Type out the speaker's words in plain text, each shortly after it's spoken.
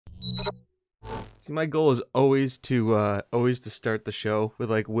See, my goal is always to start the show with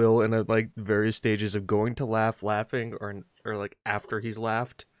like Will in like various stages of going to laugh, laughing, or like after he's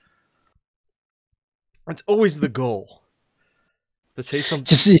laughed. It's always the goal. To say something.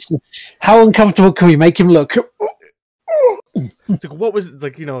 Just how uncomfortable can we make him look? It's like what was it's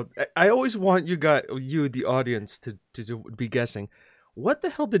like, I always want you the audience to be guessing. What the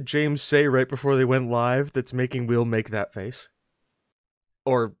hell did James say right before they went live that's making Will make that face?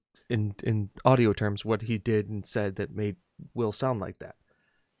 Or in audio terms, what he did and said that made Will sound like that.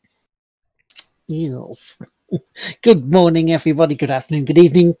 Yes. Good morning, everybody. Good afternoon, good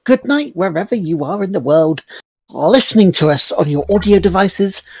evening, good night, wherever you are in the world, listening to us on your audio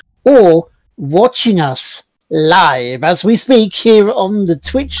devices or watching us live as we speak here on the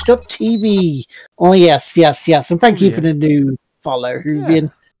twitch.tv. Oh, yes. And thank you for the new follow,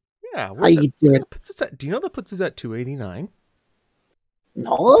 Ruvian. Yeah. How you doing? Do you know that puts us at 289?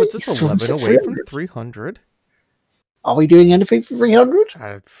 No, Puts us 11 away from 300. Are we doing anything for 300?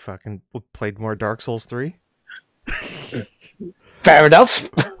 I fucking played more Dark Souls 3. Fair enough.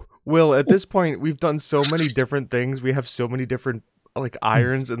 Will, at this point, we've done so many different things. We have so many different like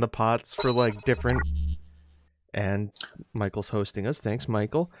irons in the pots for like different. And Michael's hosting us. Thanks,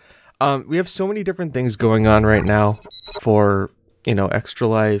 Michael. We have so many different things going on right now for Extra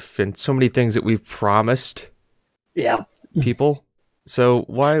Life and so many things that we've promised. Yeah. People. So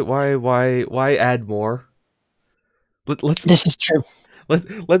why add more? This is true.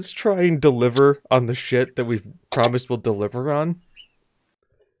 Let's try and deliver on the shit that we've promised we'll deliver on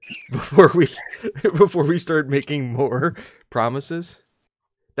before we start making more promises.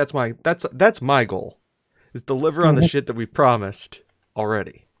 That's my goal. Is deliver on the shit that we promised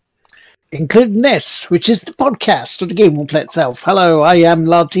already. Including this, which is the podcast, or the game will play itself. Hello, I am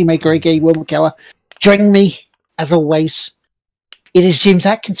Lord Teamaker, aka Will McKellar. Joining me, as always, it is James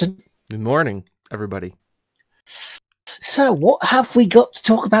Atkinson. Good morning, everybody. So, what have we got to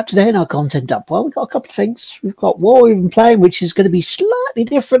talk about today in our content up? Well, we've got a couple of things. We've got what we've been playing, which is going to be slightly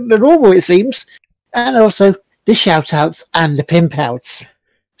different than normal, it seems. And also, the shout-outs and the pimp-outs.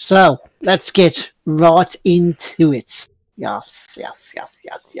 So, let's get right into it. Yes.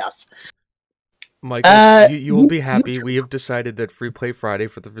 Michael, you will be happy. We have decided that Free Play Friday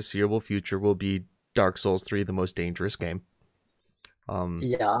for the foreseeable future will be Dark Souls 3, the most dangerous game.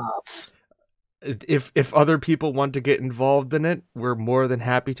 Yes. If other people want to get involved in it, we're more than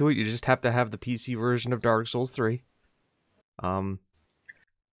happy to it. You just have to have the PC version of Dark Souls 3. And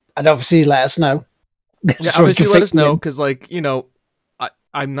obviously let us know. Yeah, obviously let us know, because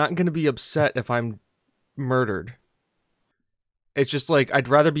I'm not going to be upset if I'm murdered. It's just like, I'd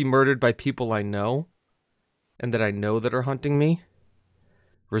rather be murdered by people I know, and that I know that are hunting me,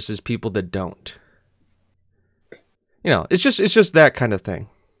 versus people that don't. It's just that kind of thing.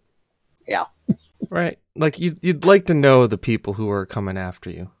 Yeah. Right? Like, you'd like to know the people who are coming after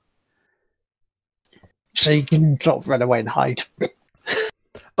you. So you can sort of run away and hide.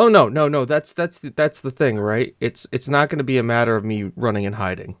 Oh, no. That's the thing, right? It's not going to be a matter of me running and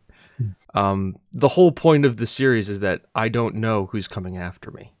hiding. The whole point of the series is that I don't know who's coming after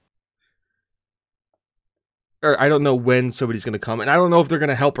me. Or I don't know when somebody's going to come, and I don't know if they're going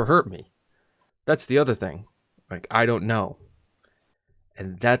to help or hurt me. That's the other thing. Like, I don't know.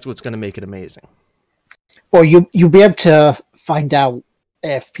 And that's what's going to make it amazing. Or you'll be able to find out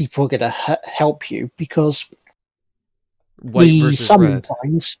if people are going to help you, because the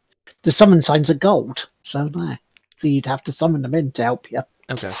summon signs are gold. So there. So you'd have to summon them in to help you.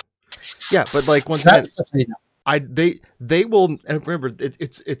 Okay. Yeah, but like once again, they will remember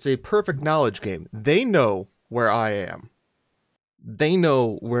it's a perfect knowledge game. They know where I am. They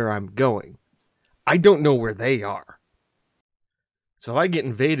know where I'm going. I don't know where they are. So if I get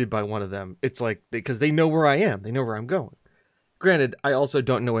invaded by one of them, it's like because they know where I am. They know where I'm going. Granted, I also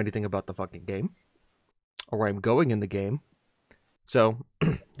don't know anything about the fucking game or where I'm going in the game. So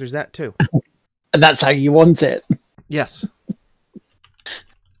there's that too. And that's how you want it. Yes.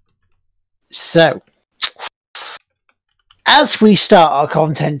 So, as we start our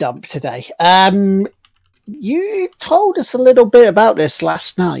content dump today, you told us a little bit about this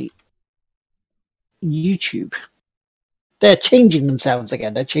last night. YouTube. They're changing themselves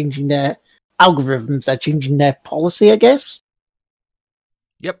again. They're changing their algorithms. They're changing their policy, I guess.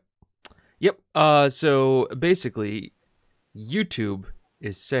 Yep. So basically, YouTube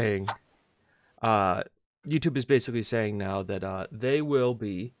is basically saying now that they will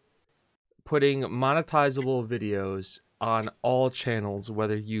be putting monetizable videos on all channels,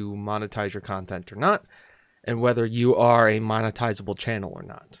 whether you monetize your content or not, and whether you are a monetizable channel or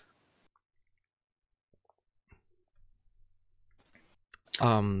not.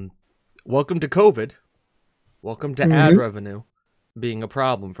 welcome to COVID. Welcome to ad revenue being a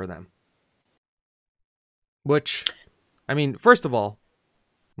problem for them. Which, I mean, first of all,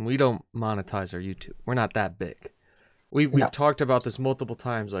 we don't monetize our YouTube. We're not that big. We've talked about this multiple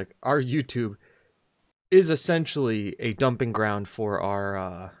times. Like, our YouTube is essentially a dumping ground for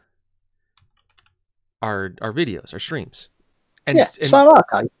our videos, our streams. And it's our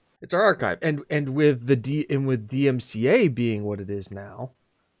archive. It's our archive. And with with DMCA being what it is now,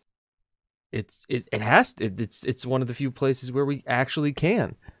 it's one of the few places where we actually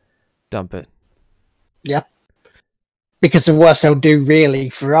can dump it. Yeah. Because the worst they'll do really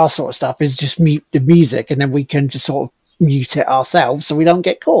for our sort of stuff is just mute the music, and then we can just sort of mute it ourselves so we don't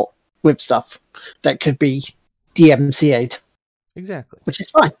get caught with stuff that could be DMCA'd. Exactly. Which is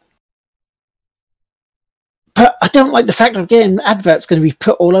fine. But I don't like the fact of getting adverts going to be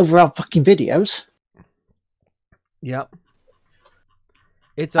put all over our fucking videos. Yep.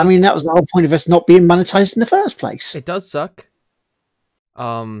 I mean, that was the whole point of us not being monetized in the first place. It does suck.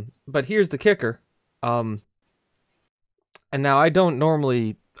 But here's the kicker. And now I don't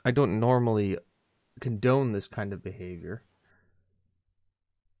normally condone this kind of behavior,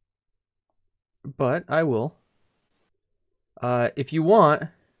 but I will. If you want,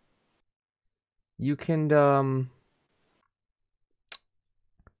 you can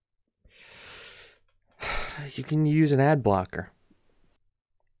use an ad blocker.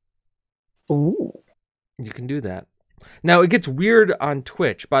 Ooh. You can do that. Now it gets weird on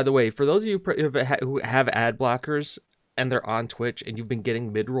Twitch. By the way, for those of you who have ad blockers and they're on Twitch and you've been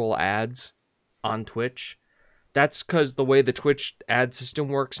getting mid-roll ads on Twitch, that's because the way the Twitch ad system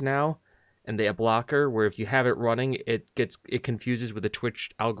works now, and they have a blocker where if you have it running, it confuses with the Twitch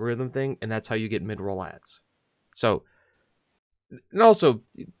algorithm thing, and that's how you get mid-roll ads. So, and also,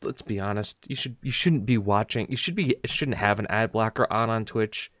 let's be honest, you shouldn't be watching. You shouldn't have an ad blocker on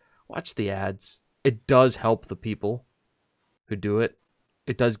Twitch. Watch the ads. It does help the people who do it.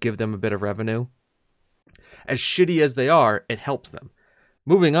 It does give them a bit of revenue. As shitty as they are, it helps them.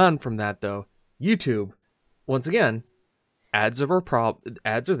 Moving on from that, though, YouTube, once again, ads are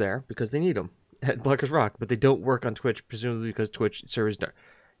there because they need them. Ad blockers rock, but they don't work on Twitch, presumably because Twitch servers don't.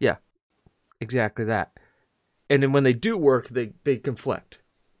 Yeah, exactly that. And then when they do work, they conflict.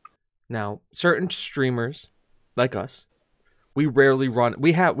 Now, certain streamers like us, we rarely run.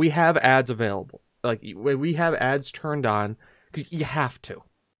 We have ads available. Like, we have ads turned on because you have to.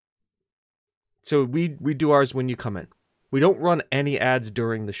 So we do ours when you come in. We don't run any ads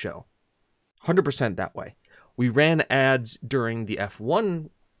during the show. 100% that way. We ran ads during the F1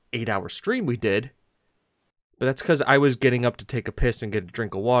 8-hour stream we did, but that's because I was getting up to take a piss and get a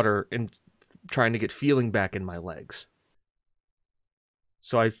drink of water and trying to get feeling back in my legs.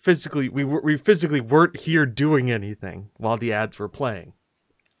 So we physically weren't here doing anything while the ads were playing.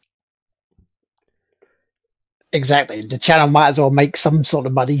 Exactly. The channel might as well make some sort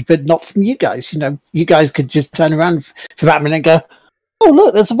of money, but not from you guys. You know, you guys could just turn around for that minute and go, "Oh,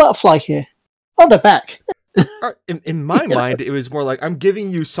 look, there's a butterfly here. Oh, they're back." In my mind, it was more like, I'm giving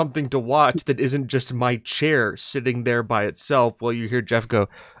you something to watch that isn't just my chair sitting there by itself while you hear Jeff go,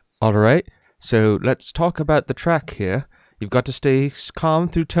 "All right, so let's talk about the track here. You've got to stay calm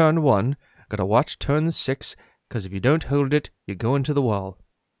through turn 1. Got to watch turn 6, because if you don't hold it, you go into the wall."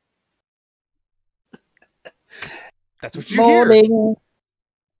 That's what you hear.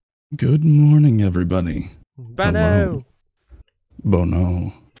 Good morning, everybody. Bono.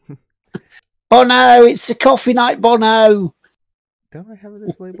 Bono. Bono, it's a coffee night, Bono. Don't I have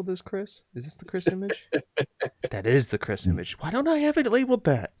this labeled as Chris? Is this the Chris image? That is the Chris image. Why don't I have it labeled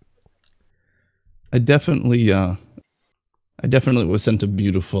that? I definitely was sent a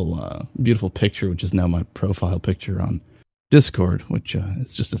beautiful picture, which is now my profile picture on Discord, which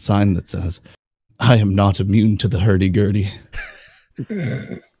it's just a sign that says, "I am not immune to the hurdy-gurdy."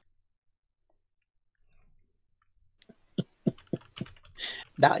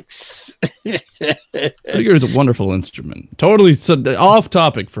 Nice. Hurdy-gurdy is a wonderful instrument. Totally off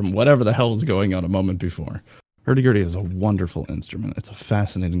topic from whatever the hell was going on a moment before. Hurdy-gurdy is a wonderful instrument. It's a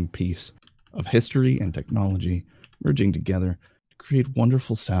fascinating piece of history and technology merging together to create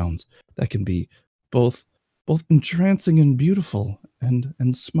wonderful sounds that can be both entrancing and beautiful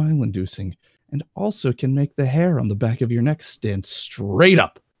and smile-inducing, and also can make the hair on the back of your neck stand straight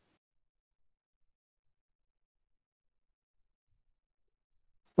up.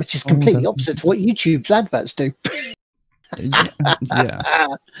 Which is completely opposite to what YouTube's adverts do. Yeah.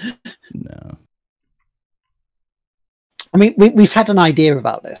 No. I mean, we've had an idea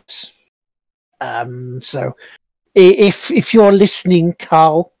about this. So if you're listening,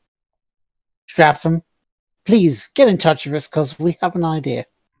 Carl Stratham, please get in touch with us because we have an idea.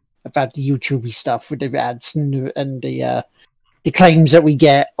 about the YouTubey stuff with the ads and the claims that we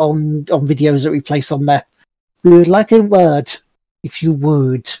get on videos that we place on there. We would like a word, if you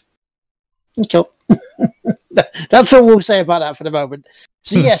would. Okay. That's what we'll say about that for the moment.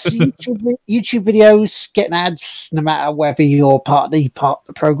 So yes, YouTube videos getting ads, no matter whether you're part of the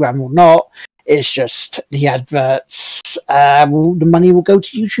program or not. It's just the adverts. The money will go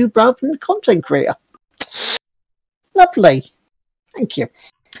to YouTube rather than the content creator. Lovely. Thank you.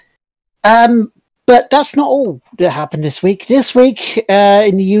 But that's not all that happened this week. This week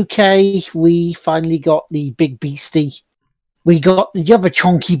in the UK, we finally got the big beastie. We got the other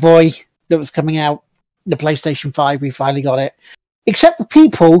chonky boy that was coming out, the PlayStation 5. We finally got it. Except the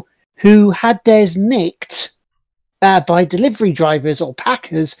people who had theirs nicked by delivery drivers or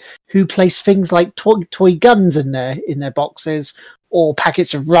packers who place things like toy guns in their boxes, or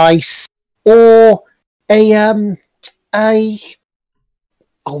packets of rice, or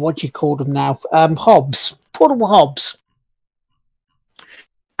what do you call them now? Hobs, portable hobs.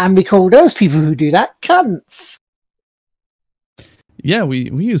 And we call those people who do that cunts. Yeah, we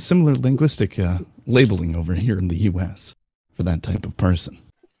use similar linguistic labeling over here in the US for that type of person.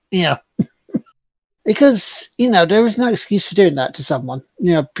 Yeah. Because, there is no excuse for doing that to someone.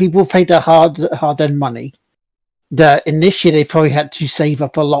 People paid their hard-earned money that initially they probably had to save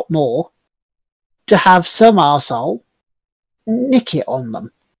up a lot more to have some arsehole nick it on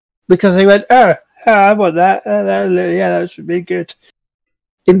them. Because they went, I want that. That should be good.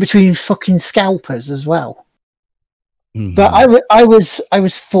 In between fucking scalpers as well. Mm-hmm. But I was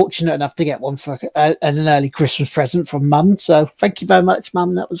fortunate enough to get one for an early Christmas present from Mum. So thank you very much,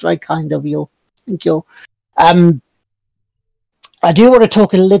 Mum. That was very kind of you. Thank you. I do want to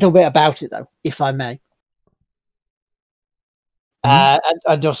talk a little bit about it, though, if I may. Mm-hmm.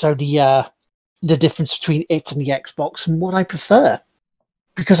 And also the difference between it and the Xbox and what I prefer,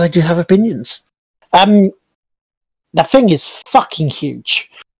 because I do have opinions. The thing is fucking huge.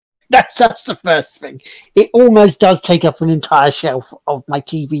 That's the first thing. It almost does take up an entire shelf of my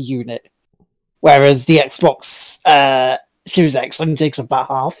TV unit, whereas the Xbox Series X only takes about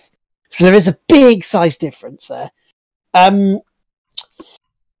half. So there is a big size difference there. The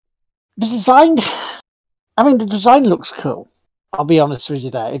design looks cool. I'll be honest with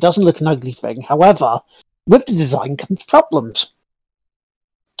you there. It doesn't look an ugly thing. However, with the design comes problems.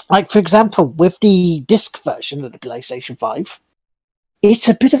 Like, for example, with the disc version of the PlayStation 5, it's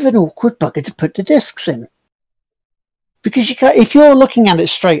a bit of an awkward bugger to put the discs in. Because if you're looking at it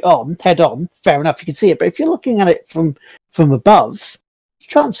straight on, head on, fair enough, you can see it. But if you're looking at it from above, you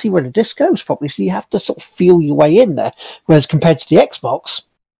can't see where the disc goes properly. So you have to sort of feel your way in there. Whereas compared to the Xbox,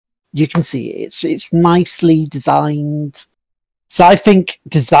 you can see it. It's nicely designed. So I think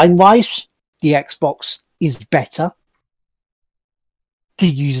design-wise, the Xbox is better to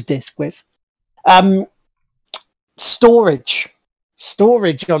use a disc with. Storage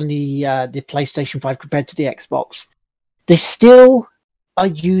on the PlayStation 5 compared to the Xbox. They still are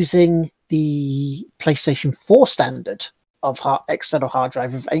using the PlayStation 4 standard of external hard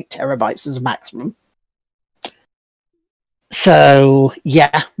drive of 8 terabytes as a maximum. So,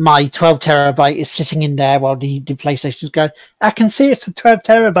 yeah, my 12 terabyte is sitting in there while the PlayStation's going, I can see it's a 12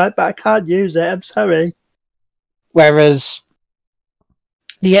 terabyte, but I can't use it, I'm sorry. Whereas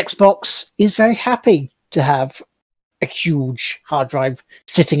the Xbox is very happy to have a huge hard drive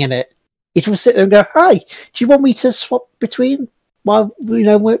sitting in it. It will sit there and go, hi, do you want me to swap between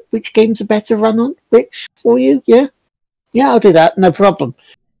which games are better run on which for you? Yeah, I'll do that, no problem.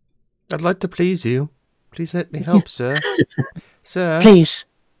 I'd like to please you. Please let me help, sir. Sir, please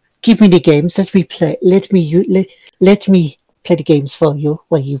give me the games. Let me play. Let me play the games for you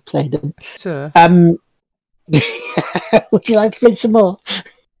while you play them, sir. Would you like to play some more?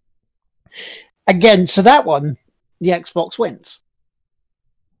 Again, so that one, the Xbox wins.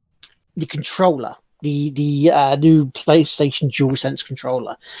 The controller, the new PlayStation DualSense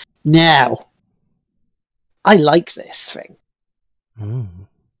controller. Now, I like this thing. Mm.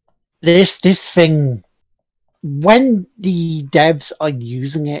 This thing, when the devs are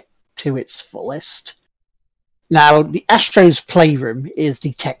using it to its fullest. Now, the Astro's Playroom is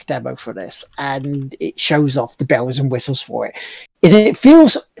the tech demo for this, and it shows off the bells and whistles for it. And it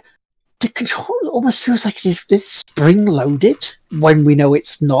feels, the controller almost feels like it's spring-loaded when we know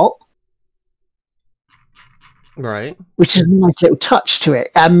it's not. Right. Which is a nice little touch to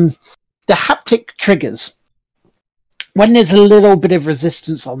it. The haptic triggers, when there's a little bit of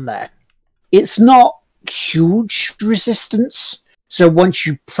resistance on there, it's not huge resistance. So once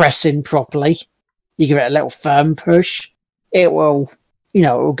you press in properly, you give it a little firm push, it will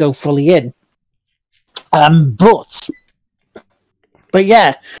go fully in. But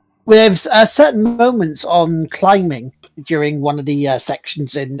yeah, There's certain moments on climbing during one of the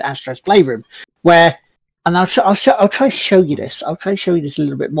sections in Astro's Playroom where, and I'll try to show you this. I'll try to show you this a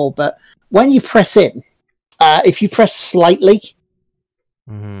little bit more. But when you press in, if you press slightly,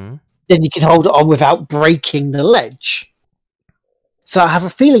 then you can hold it on without breaking the ledge. So I have a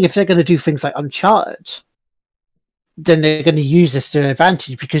feeling if they're going to do things like Uncharted, then they're going to use this to their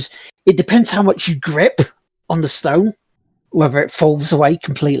advantage, because it depends how much you grip on the stone, whether it falls away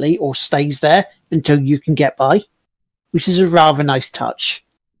completely or stays there until you can get by, which is a rather nice touch.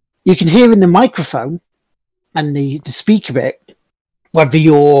 You can hear in the microphone and the speaker bit, whether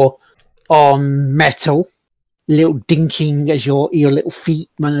you're on metal, little dinking as your little feet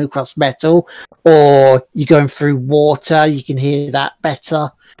running across metal, or you're going through water, you can hear that better.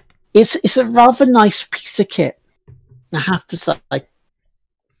 It's a rather nice piece of kit, I have to say.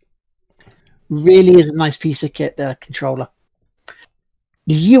 Really is a nice piece of kit, the controller.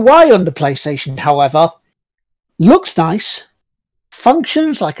 The UI on the PlayStation, however, looks nice,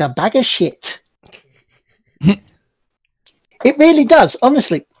 functions like a bag of shit. It really does,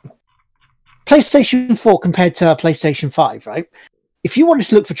 honestly. PlayStation 4 compared to PlayStation 5, right? If you wanted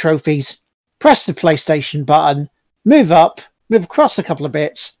to look for trophies, press the PlayStation button, move up, move across a couple of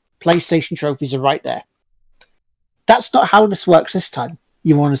bits, PlayStation trophies are right there. That's not how this works this time.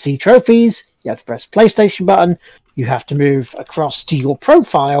 You want to see trophies, you have to press the PlayStation button, you have to move across to your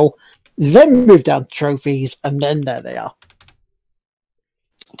profile, then move down to trophies, and then there they are.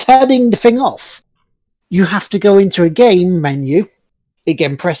 Turning the thing off, you have to go into a game menu,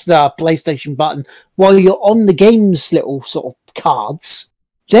 again press the PlayStation button while you're on the game's little sort of cards,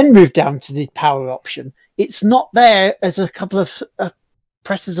 then move down to the power option. It's not there as a couple of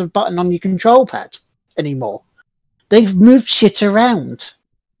presses of button on your control pad anymore. They've moved shit around.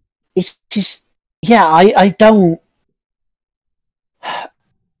 It just, yeah, I don't.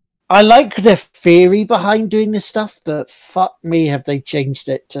 I like the theory behind doing this stuff, but fuck me, have they changed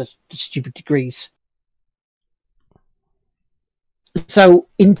it to stupid degrees. So,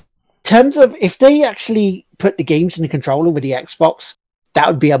 in terms of if they actually put the games in the controller with the Xbox, that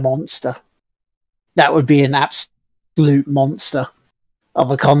would be a monster. That would be an absolute monster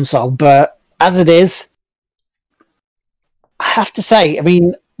of a console. But as it is, I have to say, I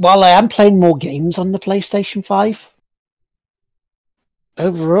mean, while I am playing more games on the PlayStation 5,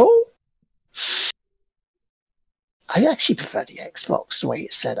 overall, I actually prefer the Xbox the way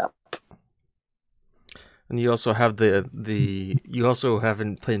it's set up. And you also have you also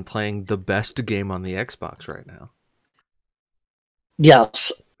haven't been playing the best game on the Xbox right now.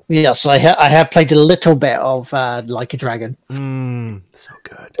 Yes, I have played a little bit of Like a Dragon. So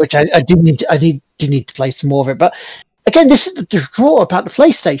good. Which I do need to play some more of it. But again, this is the draw about the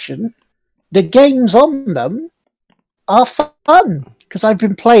PlayStation. The games on them are fun, because I've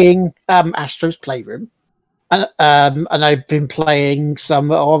been playing Astro's Playroom, and I've been playing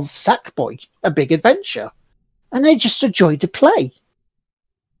some of Sackboy: A Big Adventure, and they're just a joy to play.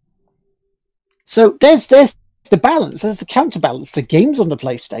 So there's the balance, there's the counterbalance. The games on the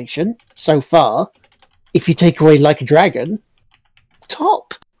PlayStation so far, if you take away Like a Dragon,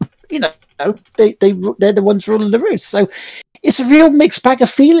 top. You know, they're the ones ruling the roost. So it's a real mixed bag of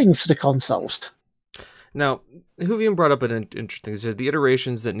feelings for the consoles. Now, Huvian brought up an interesting. So the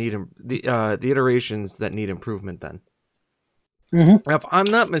iterations that need the iterations that need improvement. Then, now, if I'm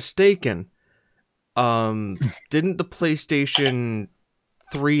not mistaken, didn't the PlayStation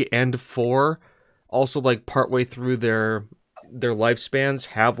 3 and 4 also, like, partway through their lifespans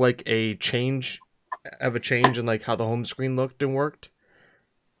have like a change in like how the home screen looked and worked?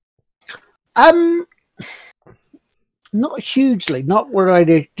 Not hugely. Not where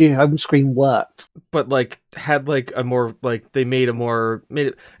the home screen worked. But like had like a more like they made it.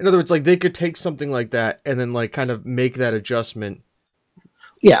 In other words, like they could take something like that and then like kind of make that adjustment.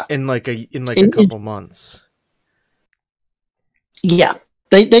 Yeah. In a couple months. Yeah.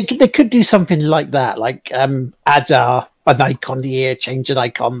 They could do something like that, like add an icon here, change an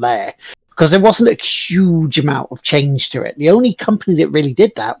icon there, because there wasn't a huge amount of change to it. The only company that really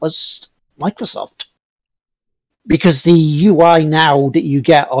did that was Microsoft, because the UI now that you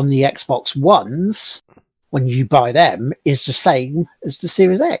get on the Xbox Ones when you buy them is the same as the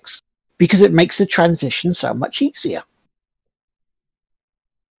Series X, because it makes the transition so much easier.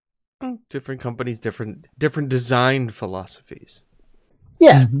 Different companies, different design philosophies.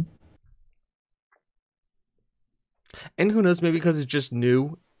 Yeah. And who knows, maybe because it's just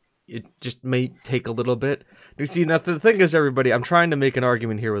new, it just may take a little bit. You see, now the thing is, everybody, I'm trying to make an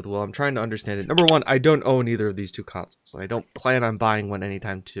argument here with Will. I'm trying to understand it. Number one, I don't own either of these two consoles. I don't plan on buying one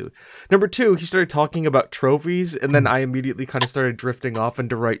anytime soon. Number two, he started talking about trophies, and then I immediately kind of started drifting off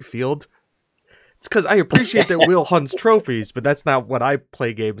into right field. It's because I appreciate that Will hunts trophies, but that's not what I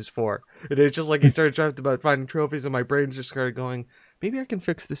play games for. It is just like he started talking about finding trophies, and my brain's just started going, maybe I can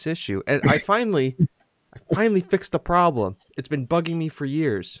fix this issue. And I finally fixed the problem. It's been bugging me for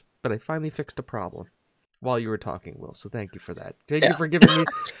years, but I finally fixed the problem while you were talking, Will. So thank you for that. Thank you for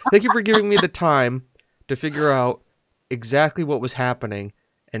giving me the time to figure out exactly what was happening.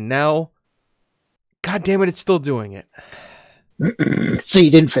 And now, God damn it, it's still doing it. So you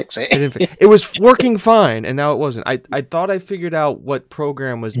didn't fix it. It was working fine, and now it wasn't. I thought I figured out what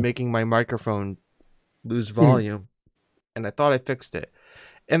program was making my microphone lose volume, and I thought I fixed it,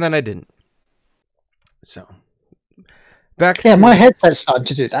 and then I didn't. So my headset's starting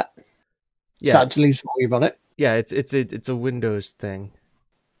to do that. Yeah, starting to lose volume on it. Yeah, it's a Windows thing.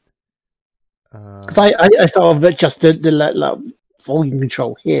 Because I sort of adjust the volume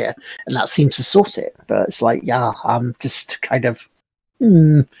control here, and that seems to sort it. But it's like, I'm just kind of.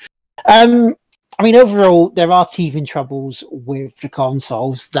 I mean, overall, there are teething troubles with the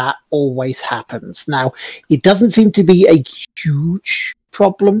consoles. That always happens. Now, it doesn't seem to be a huge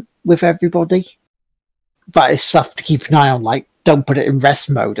problem with everybody, but it's stuff to keep an eye on. Like, don't put it in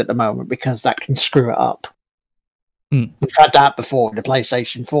rest mode at the moment because that can screw it up. We've had that before in the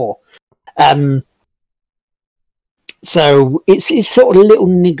PlayStation 4. So it's sort of little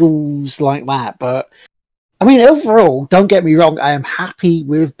niggles like that, but I mean, overall, don't get me wrong, I am happy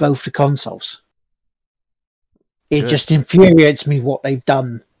with both the consoles. It just infuriates me what they've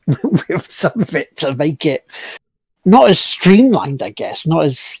done with some of it to make it not as streamlined, I guess, not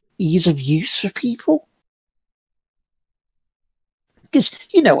as ease of use for people. Because,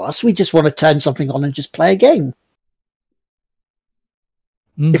 you know us, we just want to turn something on and just play a game.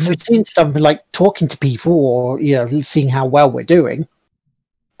 If we're seeing something like talking to people or, seeing how well we're doing,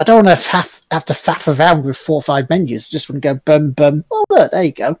 I don't want to have to faff around with 4 or 5 menus. Just want to go bum bum. Oh, look, there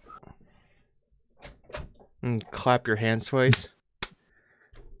you go. And clap your hands twice.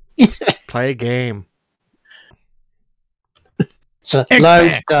 Play a game. So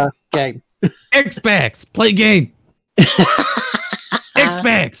load the game. Xbox, play game.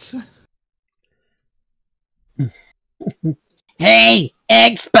 Xbox. Hey,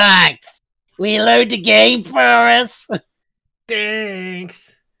 Xbox! Will you load the game for us?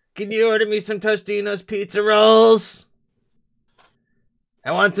 Thanks. Can you order me some Tostino's pizza rolls?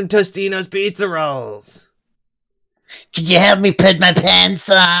 I want some Tostino's pizza rolls. Could you help me put my pants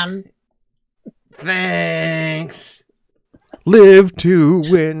on? Thanks. Live to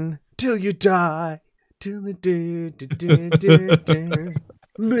win till you die. Till the day.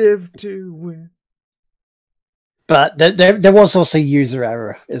 Live to win. But there was also user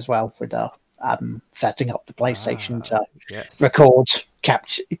error as well with setting up the PlayStation to record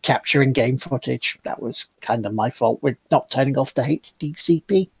capturing game footage. That was kind of my fault with not turning off the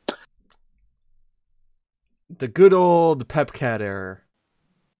HDCP. The good old PepCat error.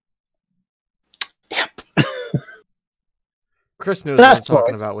 Yep. Chris knows what I'm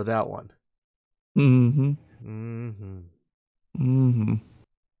talking about with that one.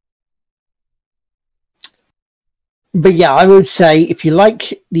 But yeah, I would say if you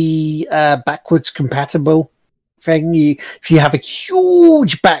like the backwards compatible thing, if you have a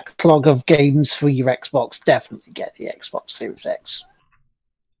huge backlog of games for your Xbox, definitely get the Xbox Series X.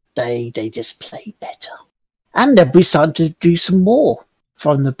 They just play better, and they'll be starting to do some more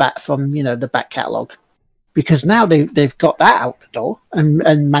from the back catalog, because now they've got that out the door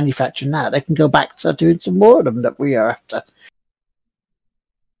and manufacturing that. They can go back to doing some more of them that we are after.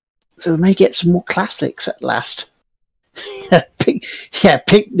 So we may get some more classics at last.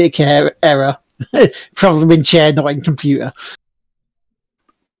 Picnic error. Problem in chair, not in computer.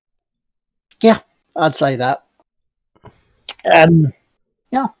 Yeah, I'd say that.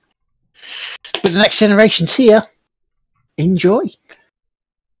 Yeah. But the next generation's here. Enjoy.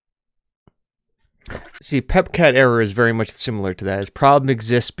 See, PepCat error is very much similar to that. As problem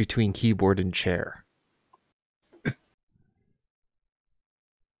exists between keyboard and chair.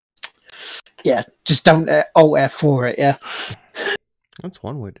 Yeah, just don't Alt F for it, yeah. That's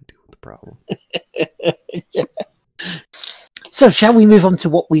one way to deal with the problem. Yeah. So, shall we move on to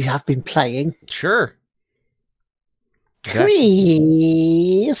what we have been playing? Sure.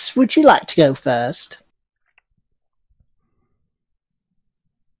 Chris, would you like to go first?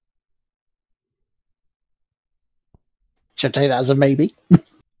 Should I take that as a maybe?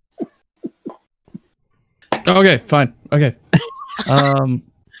 Okay, fine. Okay.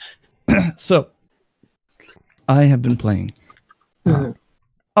 So I have been playing.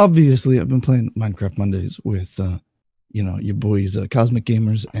 Obviously, I've been playing Minecraft Mondays with, your boys, Cosmic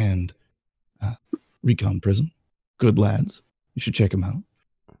Gamers and Recon Prism. Good lads. You should check them out.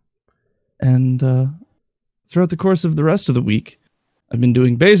 And throughout the course of the rest of the week, I've been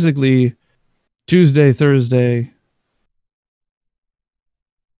doing basically Tuesday, Thursday.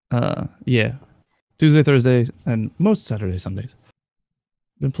 Tuesday, Thursday, and most Saturday, Sundays.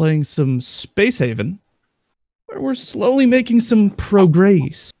 Been playing some Space Haven, where we're slowly making some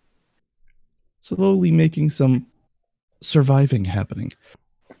progress. Slowly making some surviving happening.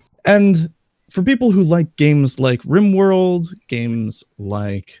 And for people who like games like RimWorld, games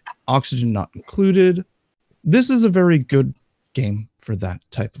like Oxygen Not Included, this is a very good game for that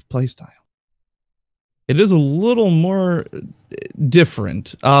type of playstyle. It is a little more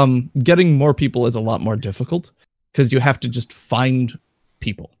different. Getting more people is a lot more difficult because you have to just find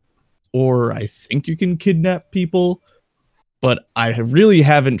people. Or I think you can kidnap people, but I really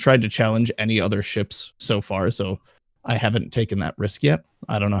haven't tried to challenge any other ships so far, so I haven't taken that risk yet.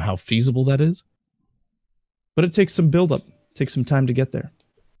 I don't know how feasible that is. But it takes some build-up. It takes some time to get there.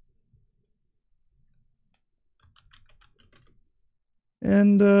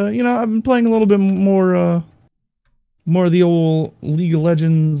 And, I've been playing a little bit more of the old League of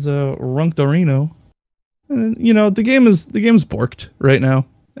Legends Runkdarino. And, the game's borked right now.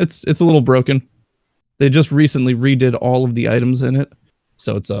 It's a little broken. They just recently redid all of the items in it,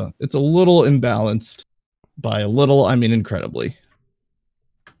 so it's a little imbalanced. By a little, I mean incredibly.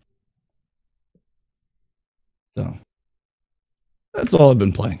 So that's all I've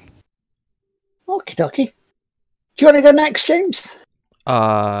been playing. Okie dokie. Do you want to go next, James?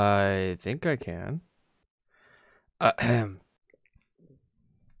 I think I can. Hi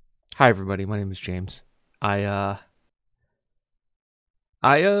everybody, my name is James. I've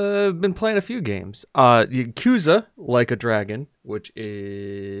been playing a few games. Yakuza Like a Dragon, which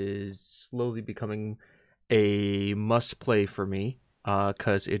is slowly becoming a must-play for me,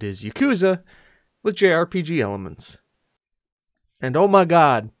 because it is Yakuza with JRPG elements. And oh my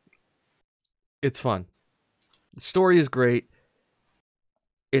god, it's fun. The story is great.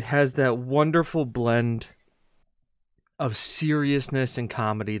 It has that wonderful blend of seriousness and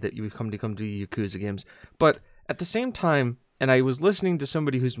comedy that you come to Yakuza games. But at the same time, and I was listening to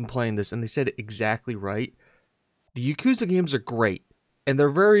somebody who's been playing this, and they said it exactly right. The Yakuza games are great. And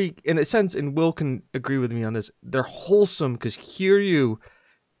they're very, in a sense, and Will can agree with me on this, they're wholesome because Kiryu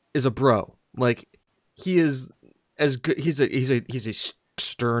is a bro. Like, he is as good, he's a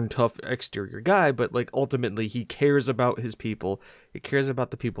stern, tough exterior guy, but like ultimately he cares about his people. He cares about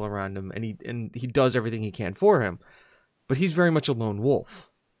the people around him, and he does everything he can for him. But he's very much a lone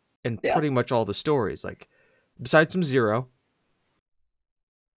wolf in pretty much all the stories. Like, besides some Zero,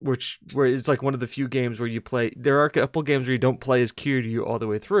 where it's like one of the few games where you play. There are a couple games where you don't play as Kiryu all the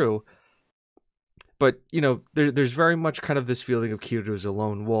way through, but there's very much kind of this feeling of Kiryu as a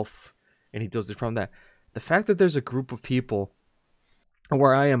lone wolf, and he does it from that. The fact that there's a group of people,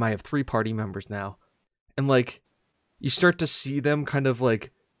 where I am, I have 3 party members now, and like you start to see them kind of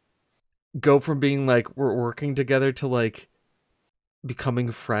like go from being like we're working together to like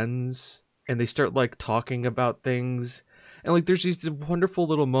becoming friends, and they start like talking about things. And like there's these wonderful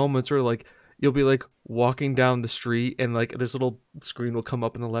little moments where like you'll be like walking down the street and like this little screen will come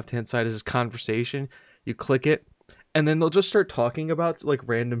up on the left hand side as this conversation. You click it, and then they'll just start talking about like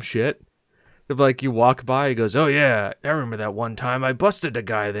random shit. If like you walk by, he goes, "Oh yeah, I remember that one time I busted a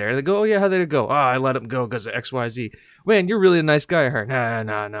guy there." And they go, "Oh yeah, how did it go?" "Oh, I let him go because of XYZ." "Man, you're really a nice guy." Her,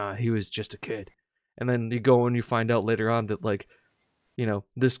 "Nah, he was just a kid." And then you go and you find out later on that like,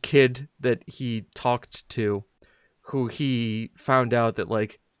 this kid that he talked to, who he found out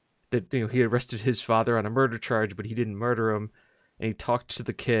that he arrested his father on a murder charge, but he didn't murder him, and he talked to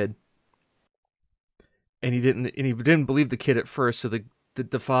the kid, and he didn't believe the kid at first, so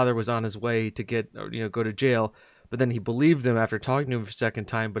the father was on his way to go to jail, but then he believed them after talking to him for a second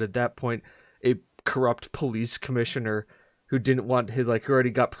time. But at that point, a corrupt police commissioner who didn't want who already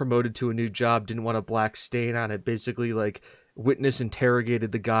got promoted to a new job, didn't want a black stain on it, basically like witness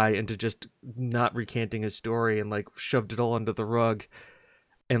interrogated the guy into just not recanting his story, and like shoved it all under the rug,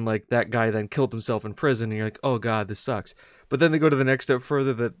 and like that guy then killed himself in prison, and you're like, oh god, this sucks. But then they go to the next step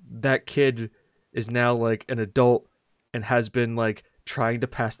further, that kid is now like an adult and has been like trying to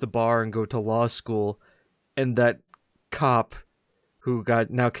pass the bar and go to law school, and that cop who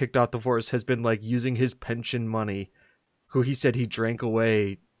got now kicked off the force has been like using his pension money, who he said he drank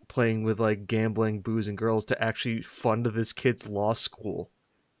away playing with like gambling, booze, and girls, to actually fund this kid's law school.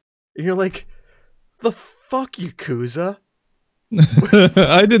 And you're like, the fuck, Yakuza?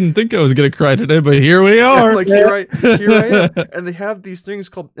 I didn't think I was gonna cry today, but here we are. Like here I am. And they have these things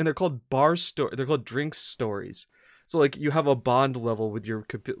they're called they're called drink stories. So like you have a bond level with your,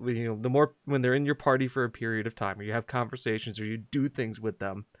 the more when they're in your party for a period of time, or you have conversations, or you do things with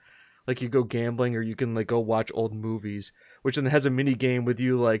them, like you go gambling, or you can like go watch old movies, which then has a mini game with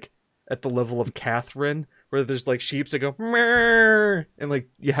you like at the level of Catherine, where there's like sheeps that go Meow! And like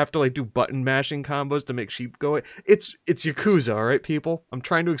you have to like do button mashing combos to make sheep go. It's Yakuza, all right, people. I'm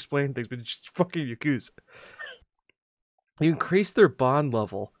trying to explain things, but it's just fucking Yakuza. You increase their bond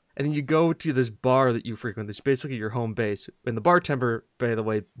level, and then you go to this bar that you frequent. It's basically your home base. And the bartender, by the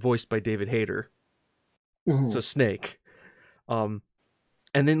way, voiced by David Hayter. So Snake. And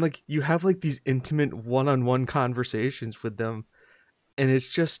then like you have like these intimate one-on-one conversations with them, and it's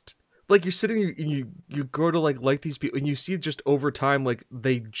just like you're sitting and you grow to like these people, and you see just over time like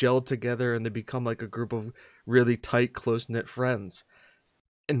they gel together and they become like a group of really tight, close-knit friends.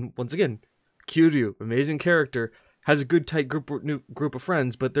 And once again, Kiryu, amazing character, has a good tight group of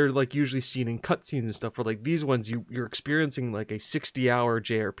friends, but they're like usually seen in cutscenes and stuff. For like these ones, you're experiencing like a 60-hour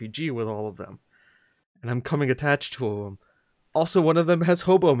JRPG with all of them, and I'm coming attached to them. Also, one of them has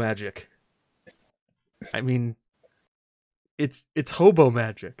hobo magic. I mean, it's hobo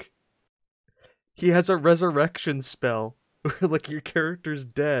magic. He has a resurrection spell where like your character's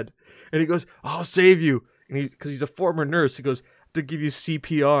dead, and he goes, "I'll save you," and because he's a former nurse, he goes to give you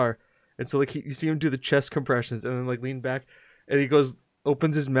CPR, and so like you see him do the chest compressions, and then like lean back, and he goes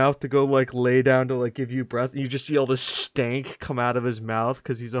opens his mouth to go like lay down to like give you breath, and you just see all this stank come out of his mouth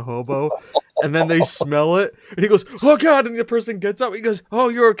because he's a hobo. And then they smell it, and he goes, "Oh God!" And the person gets up. He goes, "Oh,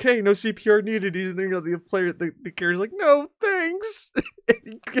 you're okay. No CPR needed." And the player, the character's like, "No, thanks." And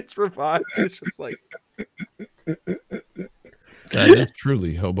he gets revived. It's just like that is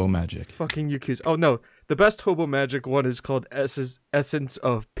truly hobo magic. Fucking Yakuza. Oh no, the best hobo magic one is called Essence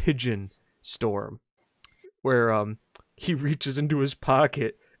of Pigeon Storm, where he reaches into his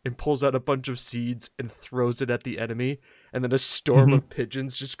pocket and pulls out a bunch of seeds and throws it at the enemy, and then a storm of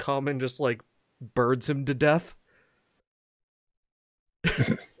pigeons just come and just like birds him to death.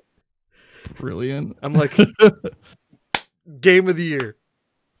 Brilliant. I'm like, game of the year.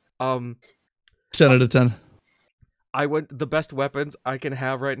 10 out of 10. The best weapons I can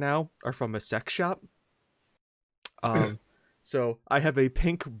have right now are from a sex shop. So I have a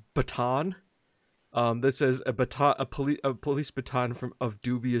pink baton. This says a police baton of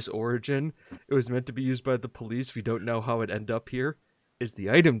dubious origin. It was meant to be used by the police. We don't know how it ended up here. Is the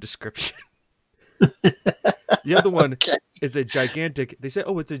item description. The other one is a gigantic. They say,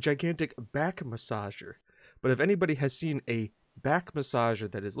 "Oh, it's a gigantic back massager." But if anybody has seen a back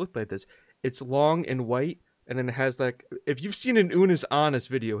massager that has looked like this, it's long and white, and then it has like. If you've seen an Unis Honest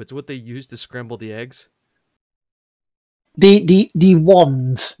video, it's what they use to scramble the eggs. The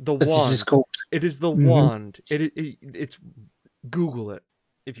wand. The wand. It is called. It is the wand. It's Google it.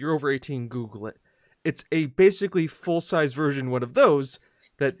 If you're over 18, Google it. It's a basically full-size version one of those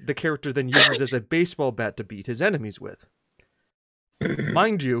that the character then uses as a baseball bat to beat his enemies with.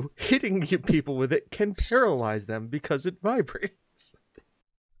 Mind you, hitting people with it can paralyze them because it vibrates.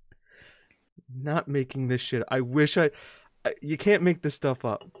 Not making this shit. I wish you can't make this stuff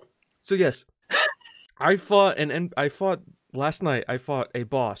up. So yes, I fought last night. I fought a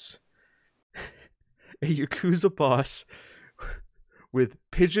boss, a Yakuza boss with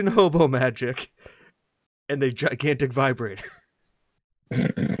pigeon hobo magic and a gigantic vibrator.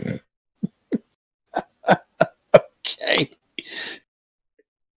 Okay.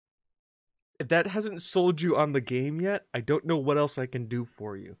 If that hasn't sold you on the game yet, I don't know what else I can do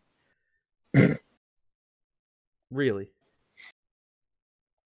for you. Really.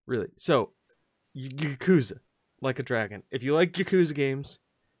 So, Yakuza, Like a Dragon. If you like Yakuza games,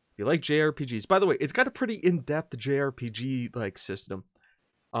 if you like JRPGs, by the way, it's got a pretty in-depth JRPG like system.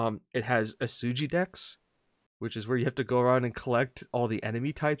 It has Asuji decks, which is where you have to go around and collect all the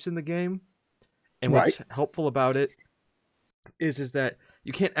enemy types in the game. And what's helpful about it is that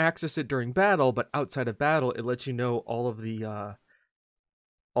you can't access it during battle, but outside of battle, it lets you know all of the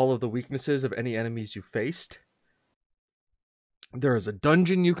weaknesses of any enemies you faced. There is a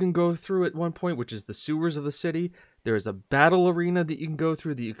dungeon you can go through at one point, which is the sewers of the city. There is a battle arena that you can go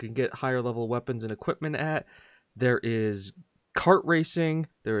through that you can get higher level weapons and equipment at. There is kart racing.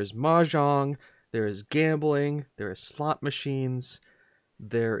 There is mahjong. There is gambling. There is slot machines.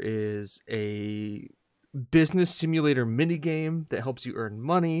 There is a business simulator minigame that helps you earn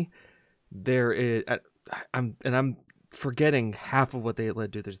money. There is, I'm forgetting half of what they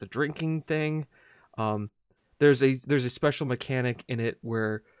led to. There's the drinking thing. There's a special mechanic in it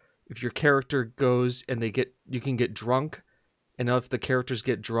where if your character goes and you can get drunk, And if the characters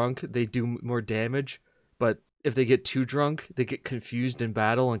get drunk, they do more damage. But if they get too drunk, they get confused in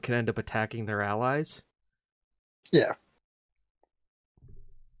battle and can end up attacking their allies. Yeah.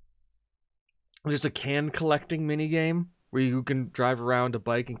 There's a can collecting minigame where you can drive around a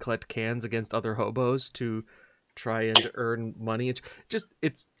bike and collect cans against other hobos to try and earn money.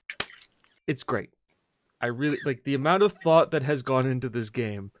 It's great. I really like the amount of thought that has gone into this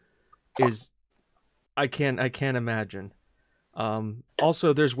game is I can't imagine.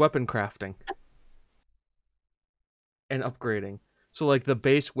 Also there's weapon crafting and upgrading. So like the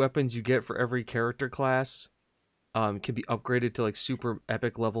base weapons you get for every character class can be upgraded to like super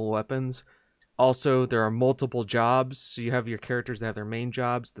epic level weapons. Also, there are multiple jobs, so you have your characters that have their main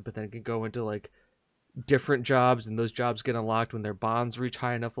jobs, but then it can go into like different jobs, and those jobs get unlocked when their bonds reach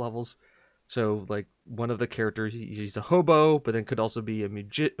high enough levels. So, like one of the characters, he's a hobo, but then could also be a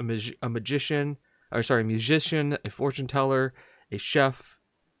musician, a fortune teller, a chef,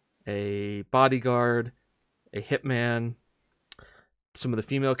 a bodyguard, a hitman. Some of the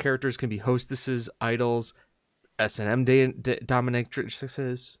female characters can be hostesses, idols, S&M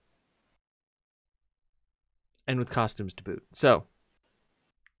dominatrixes. And with costumes to boot. So,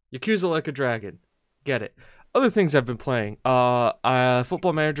 Yakuza Like a Dragon. Get it. Other things I've been playing.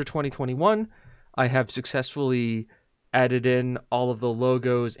 Football Manager 2021. I have successfully added in all of the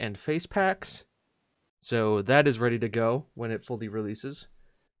logos and face packs. So that is ready to go when it fully releases.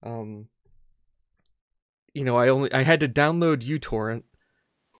 I had to download uTorrent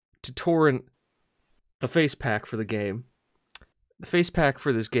to torrent the face pack for the game. The face pack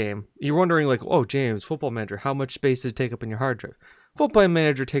for this game, you're wondering like, oh, James, Football Manager, how much space does it take up in your hard drive? Football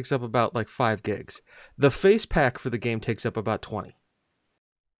Manager takes up about like 5 gigs. The face pack for the game takes up about 20.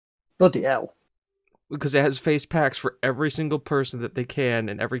 Bloody hell. Because it has face packs for every single person that they can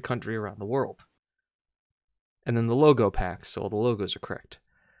in every country around the world. And then the logo packs, so all the logos are correct.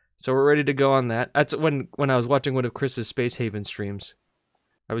 So we're ready to go on that. That's when I was watching one of Chris's Space Haven streams.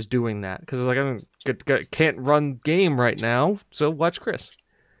 I was doing that because I was like, I can't run game right now, so watch Chris.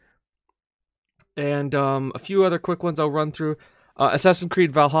 And a few other quick ones I'll run through. Assassin's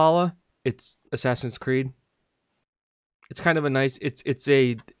Creed Valhalla. It's Assassin's Creed. It's kind of a nice. It's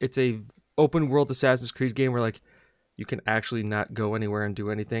a open world Assassin's Creed game where like you can actually not go anywhere and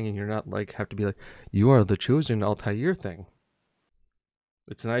do anything, and you're not like have to be like you are the chosen Altair thing.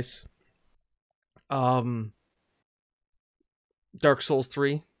 It's nice. Dark Souls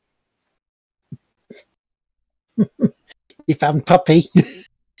 3. You found Puppy.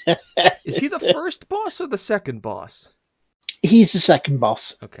 Is he the first boss or the second boss? He's the second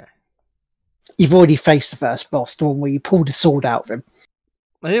boss. Okay. You've already faced the first boss, the one where you pulled a sword out of him.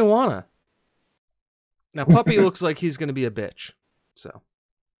 I didn't wanna. Now Puppy looks like he's gonna be a bitch. So.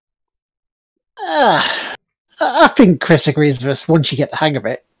 I think Chris agrees with us. Once you get the hang of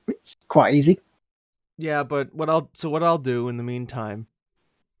it, it's quite easy. Yeah, but what I'll do in the meantime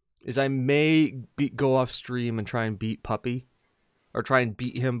is I may go off stream and try and beat Puppy, or try and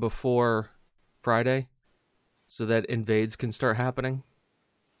beat him before Friday, so that invades can start happening.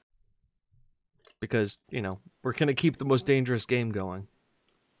 Because we're gonna keep the most dangerous game going.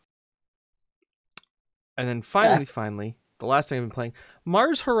 And then finally, the last thing I've been playing,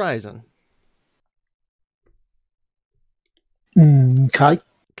 Mars Horizon. Okay.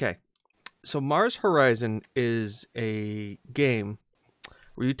 So Mars Horizon is a game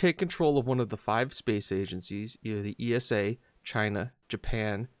where you take control of one of the 5 space agencies, either the ESA, China,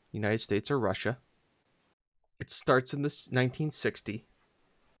 Japan, United States, or Russia. It starts in 1960.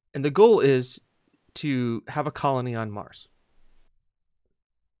 And the goal is to have a colony on Mars.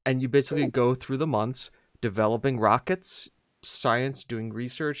 And you basically go through the months developing rockets, science, doing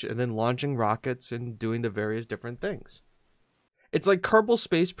research, and then launching rockets and doing the various different things. It's like Kerbal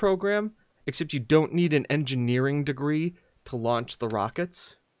Space Program, except you don't need an engineering degree to launch the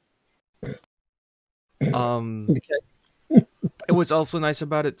rockets. Okay. And what's also nice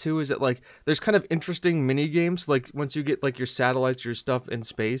about it too is that like there's kind of interesting mini games. Like once you get like your satellites, your stuff in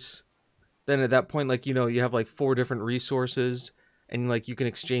space, then at that point like you have like 4 different resources, and like you can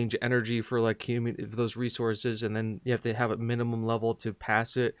exchange energy for like those resources, and then you have to have a minimum level to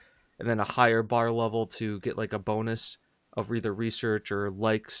pass it, and then a higher bar level to get like a bonus of either research or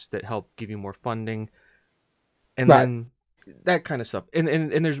likes that help give you more funding, and right. Then that kind of stuff. And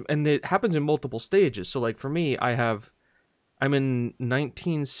it happens in multiple stages. So like for me, I'm in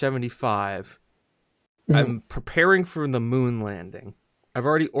 1975. Mm-hmm. I'm preparing for the moon landing. I've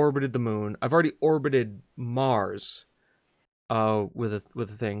already orbited the moon. I've already orbited Mars with a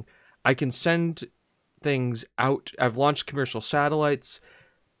thing. I can send things out. I've launched commercial satellites.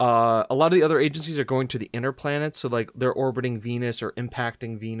 A lot of the other agencies are going to the inner planets, so like they're orbiting Venus or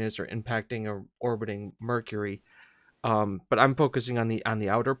impacting or orbiting Mercury. But I'm focusing on the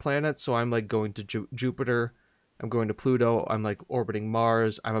outer planets, so I'm like going to Jupiter, I'm going to Pluto, I'm like orbiting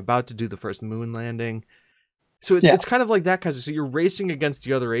Mars, I'm about to do the first moon landing. So it's kind of like that, because so you're racing against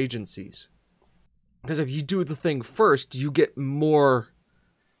the other agencies. Because if you do the thing first, you get more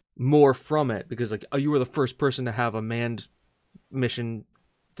from it, because like you were the first person to have a manned mission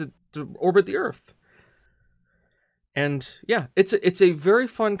to orbit the Earth. And yeah, it's a very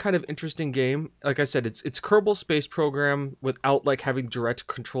fun, kind of interesting game. Like I said, it's Kerbal Space Program without like having direct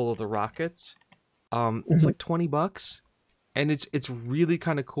control of the rockets. It's like $20, and it's really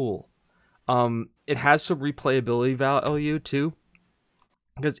kind of cool. It has some replayability value too,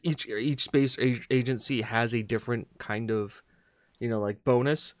 because each space agency has a different kind of, like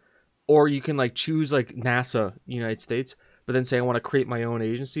bonus. Or you can like choose like NASA, United States, but then say I want to create my own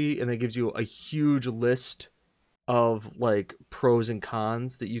agency, and it gives you a huge list of like pros and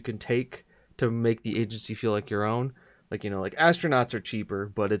cons that you can take to make the agency feel like your own. Like, like astronauts are cheaper,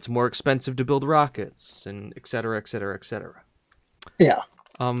 but it's more expensive to build rockets, and et cetera, et cetera, et cetera. Yeah.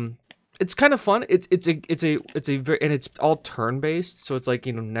 It's kind of fun. It's a very, and it's all turn based, so it's like,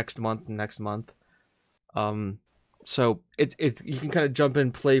 next month. So you can kind of jump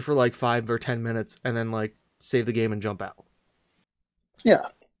in, play for like 5 or 10 minutes, and then like save the game and jump out. Yeah.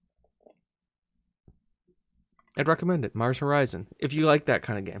 I'd recommend it. Mars Horizon, if you like that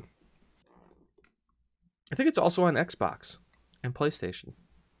kind of game. I think it's also on Xbox and PlayStation.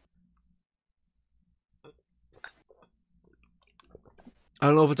 I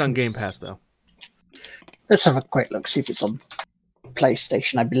don't know if it's on Game Pass though. Let's have a quick look, see if it's on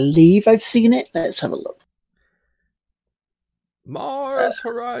PlayStation. I believe I've seen it. Let's have a look. Mars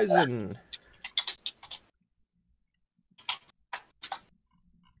Horizon.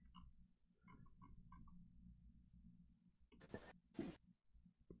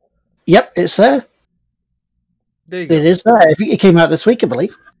 Yep, it's there. There you go. It is there. It came out this week, I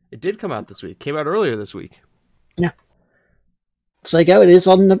believe. It did come out this week. Came out earlier this week. Yeah. So there you go. It is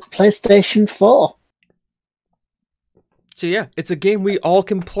on the PlayStation 4. So yeah, it's a game we all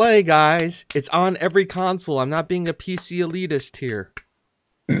can play, guys. It's on every console. I'm not being a PC elitist here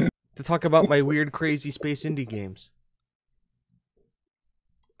to talk about my weird, crazy space indie games.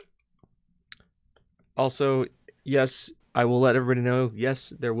 Also, yes, I will let everybody know.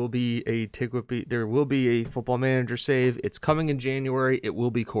 Yes, there will be a Football Manager save. It's coming in January. It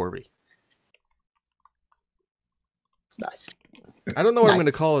will be Corby. Nice. I don't know what I'm going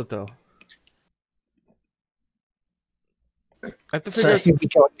to call it though. I have to figure out some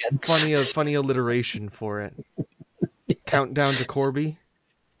funny alliteration for it. Countdown to Corby.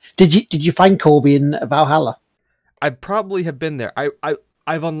 Did you find Corby in Valhalla? I probably have been there.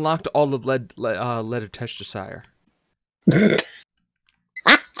 I've unlocked all of Leicestershire.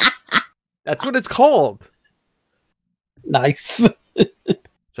 That's what it's called. Nice.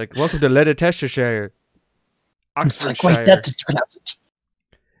 It's like, welcome to Leicestershire, Oxfordshire. It's like, wait, to pronounce it.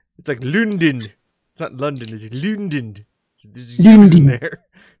 It's like London. It's not London. It's London. There's U's in there.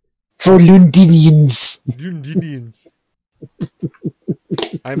 For Londinians. Londinians.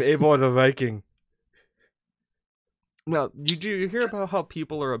 I'm Eivor the Viking. Now, did you hear about how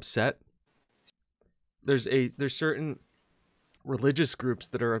people are upset? There's certain religious groups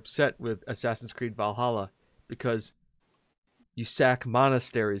that are upset with Assassin's Creed Valhalla because you sack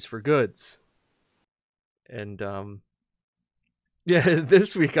monasteries for goods. And yeah,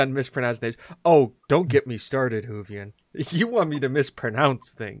 this week on mispronounced names. Oh, don't get me started, Hoovian. You want me to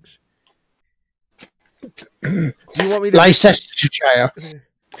mispronounce things. Do you want me to Leicestershire?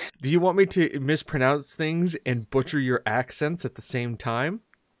 Do you want me to mispronounce things and butcher your accents at the same time?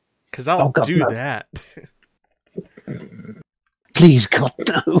 Because I'll do that. Please, God,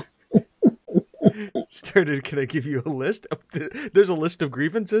 no. Started, can I give you a list? There's a list of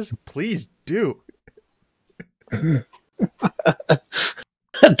grievances? Please do. $1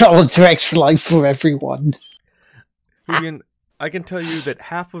 extra life for everyone. Hoovian, I can tell you that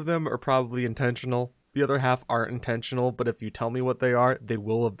half of them are probably intentional. The other half aren't intentional, but if you tell me what they are,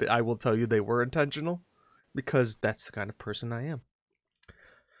 I will tell you they were intentional, because that's the kind of person I am.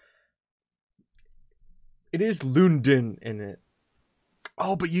 It is Lundin in it.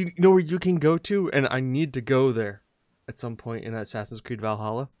 Oh, but you know where you can go to? And I need to go there at some point in Assassin's Creed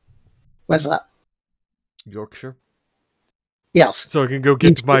Valhalla. Where's that? Yorkshire. Yes. So I can go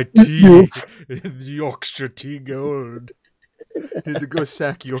get my tea. Yorkshire tea gold. Need to go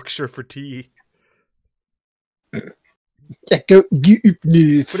sack Yorkshire for tea. But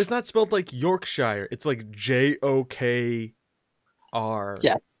it's not spelled like Yorkshire. It's like Jokr.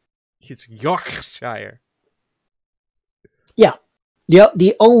 Yeah. He's Yorkshire. Yeah.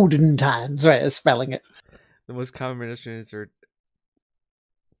 The olden times, right, is spelling it. The most common pronunciations are...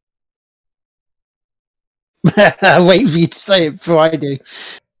 I'll wait for you to say it before I do.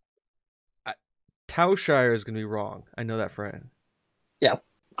 Towshire is going to be wrong. I know that for it. Yeah,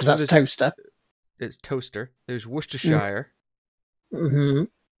 because that's toaster. It's toaster. There's Worcestershire. Mm-hmm.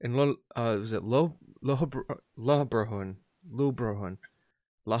 And was it Loughborough? No. Loughborough.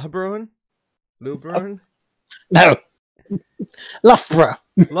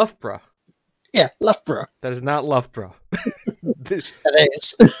 Loughborough. Yeah, Loughborough. That is not Loughborough. That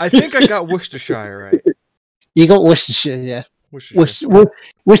is. I think I got Worcestershire right. You got Worcestershire, yeah.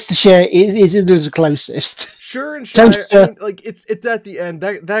 Worcestershire is the closest. Sure, and Shire. I mean, like it's at the end.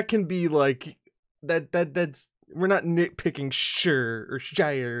 That can be like that's we're not nitpicking sure or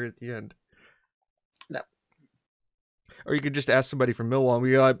Shire at the end. No. Or you could just ask somebody from Millwall,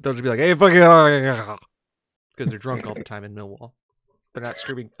 and they'll just be like, "Hey, fuck you," because they're drunk all the time in Millwall. They're not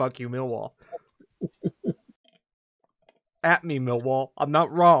screaming "fuck you, Millwall." At me, Millwall. I'm not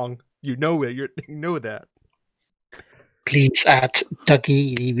wrong. You know it. You know that. Please add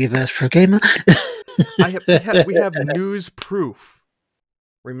Dougie the reverse pro gamer. We have news proof.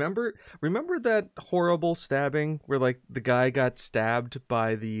 Remember that horrible stabbing where like the guy got stabbed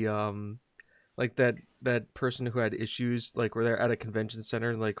by the like that person who had issues, like where they're at a convention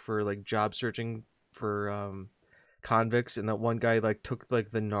center like for like job searching for convicts, and that one guy like took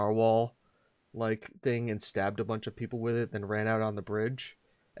like the narwhal like thing and stabbed a bunch of people with it, then ran out on the bridge,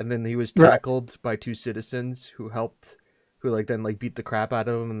 and then he was tackled by two citizens who like then like beat the crap out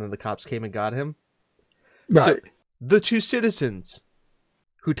of him, and then the cops came and got him. Right. So the two citizens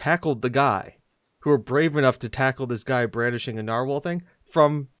who tackled the guy, who were brave enough to tackle this guy brandishing a narwhal thing,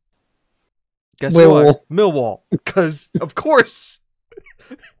 from guess what? Millwall. Because of course,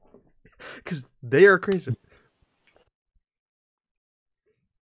 because they are crazy.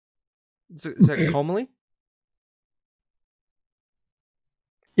 Is that Comely?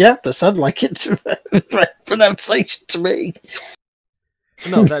 Yeah, that sounds like it's pronunciation to me.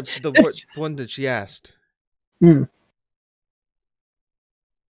 No, that's the one that she asked. Mm.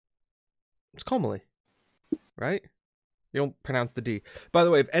 It's Comely, right? You don't pronounce the D. By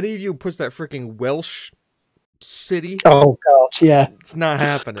the way, if any of you puts that freaking Welsh city, oh god, yeah, it's not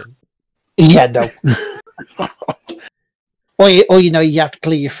happening. Yeah, no. or you know, you have to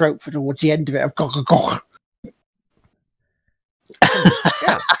clear your throat for towards the end of it.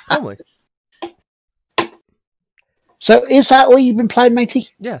 Yeah, Comely. So is that all you've been playing, matey?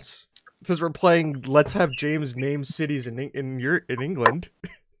 Yes. It says we're playing Let's Have James name cities in England.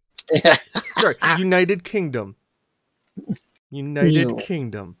 Yeah. Sorry, United Kingdom. United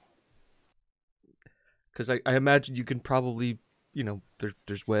Kingdom. Because I imagine you can probably, you know,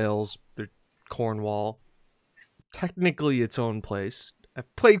 there's Wales, there's Cornwall. Technically its own place. I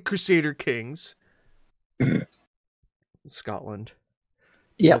played Crusader Kings. Scotland.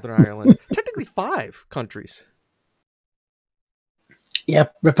 Yeah. Northern Ireland. Technically 5 countries. Yeah,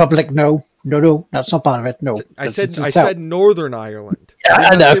 Republic, no, that's not part of it. No, I said Northern Ireland. Yeah,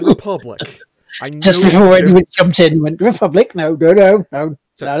 I know. Republic. I just before anyone jumped in, and went Republic. No.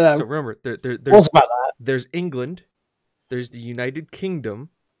 So remember, there's about that. There's England, there's the United Kingdom,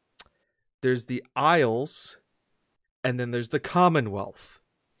 there's the Isles, and then there's the Commonwealth.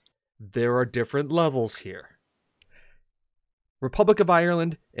 There are different levels here. Republic of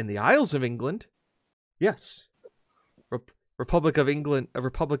Ireland and the Isles of England, yes. Republic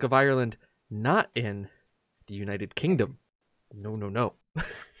of Ireland, not in the United Kingdom. No.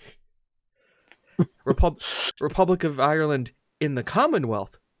 Republic of Ireland in the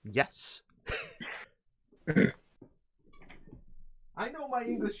Commonwealth, yes. I know my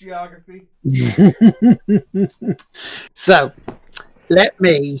English geography. So, let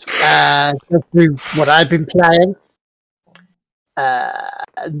me go through what I've been playing.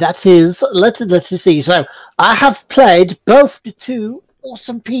 That is, let's see. So, I have played both the 2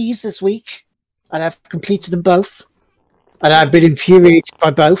 awesome Ps this week, and I've completed them both, and I've been infuriated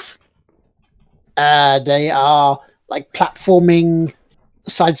by both. They are like platforming,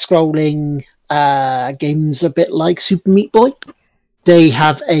 side-scrolling games, a bit like Super Meat Boy. They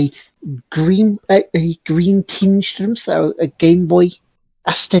have a green tinge to them, so a Game Boy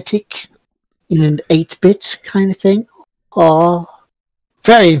aesthetic in an 8-bit kind of thing. Oh,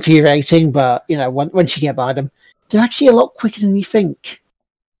 very infuriating, but you know, once you get by them, they're actually a lot quicker than you think.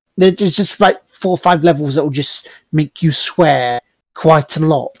 There's just like 4 or 5 levels that will just make you swear quite a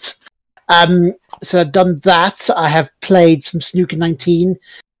lot. So I've done that. I have played some Snooker 19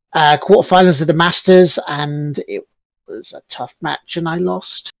 quarterfinals of the Masters, and it was a tough match, and I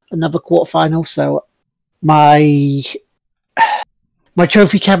lost another quarterfinal. So my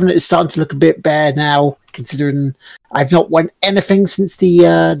trophy cabinet is starting to look a bit bare now, considering I've not won anything since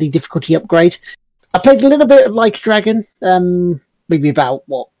the difficulty upgrade. I played a little bit of Like a Dragon, maybe about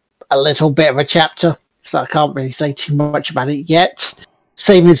a little bit of a chapter, so I can't really say too much about it yet.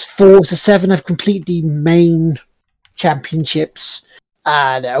 Same as Forza 7, I've completed the main championships,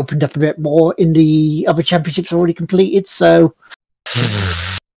 and it opened up a bit more in the other championships already completed, so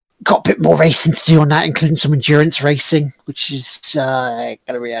got a bit more racing to do on that, including some endurance racing, which is going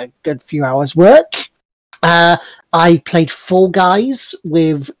to be a good few hours work. I played Fall Guys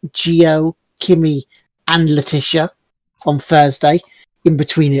with Gio, Kimmy, and Letitia on Thursday, in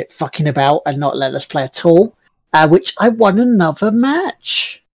between it fucking about and not letting us play at all, which I won another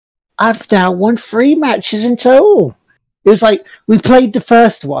match. I've now won 3 matches in total. It was like, we played the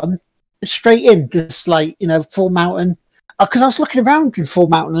first one straight in, just like, Full Mountain. Because I was looking around in Full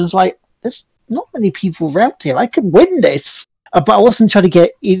Mountain and I was like, there's not many people around here. I could win this. But I wasn't trying to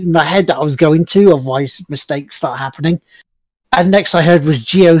get in my head that I was going to, otherwise mistakes start happening. And next I heard was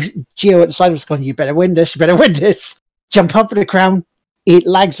Gio at the side was going, you better win this, you better win this. Jump up to the crown. It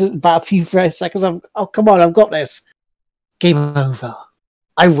lags at about a few seconds. Oh, come on, I've got this. Game over.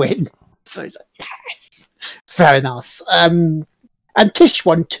 I win. So it's like, yes. Very nice. And Tish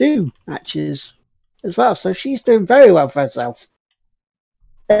won 2 matches as well, so she's doing very well for herself.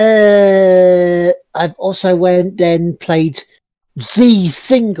 I've also played the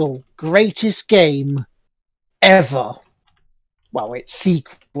single greatest game ever. Well, its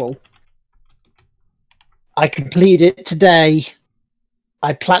sequel. I completed it today.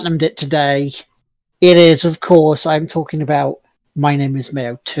 I platinumed it today. It is, of course, I'm talking about My Name is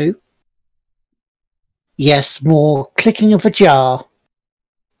Mayo 2. Yes, more clicking of a jar.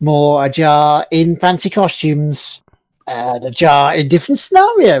 More a jar in fancy costumes. And a jar in different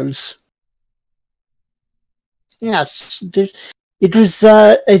scenarios. Yes, it was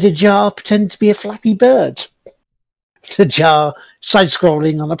a jar pretending to be a Flappy Bird. The jar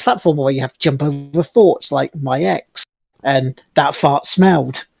side-scrolling on a platform where you have to jump over forts like my ex. And that fart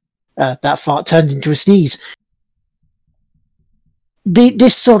smelled. That fart turned into a sneeze.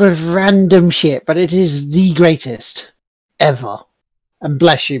 This sort of random shit, but it is the greatest ever. And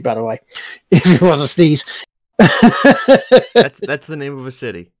bless you, by the way, if you want to sneeze. That's the name of a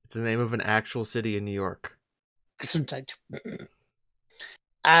city. It's the name of an actual city in New York. Sometimes.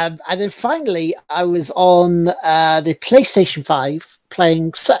 And then finally, I was on the PlayStation 5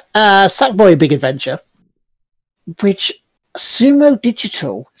 playing Sackboy: A Big Adventure, which Sumo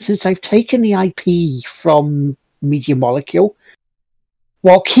Digital, since I've taken the IP from Media Molecule,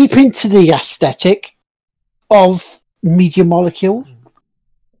 while keeping to the aesthetic of Media Molecule,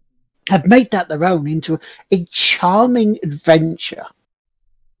 have made that their own into a charming adventure.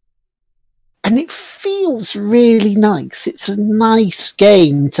 And it feels really nice. It's a nice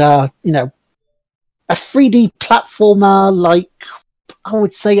game to, a 3D platformer, like, I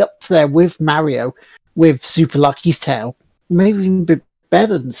would say up there with Mario, with Super Lucky's Tale. Maybe even a bit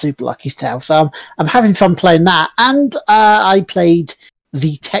better than Super Lucky's Tale. So I'm having fun playing that. And I played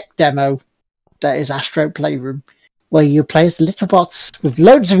the tech demo that is Astro Playroom, where you play as little bots with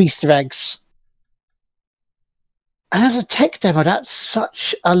loads of Easter eggs. And as a tech demo, that's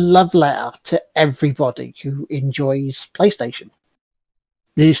such a love letter to everybody who enjoys PlayStation.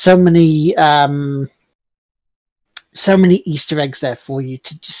 There's so many Easter eggs there for you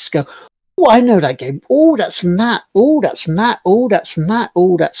to just go, oh, I know that game. Oh, that's from that. Oh, that's from that. Oh, that's from that.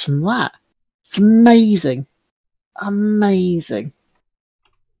 Oh, that's from that. It's amazing. Amazing.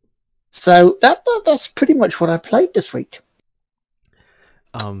 So that's pretty much what I played this week.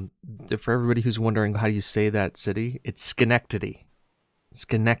 For everybody who's wondering how you say that city, it's Schenectady.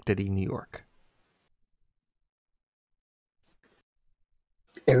 Schenectady, New York.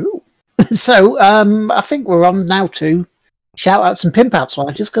 Oh. So, I think we're on now to shout-outs and pimp-outs, so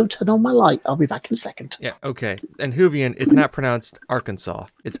I'll just go turn on my light. I'll be back in a second. Yeah, okay. And Hoovian, it's not pronounced Arkansas.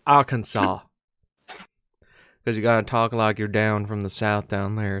 It's Arkansas. Because you gotta talk like you're down from the south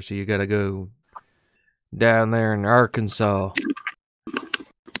down there, so you gotta go down there in Arkansas.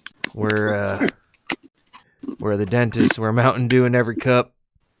 Where the dentist, where Mountain Dew in every cup,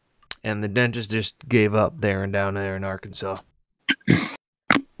 and the dentist just gave up there and down there in Arkansas.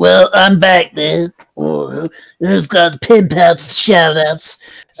 Well, I'm back then. Who's got pimp outs and shout outs?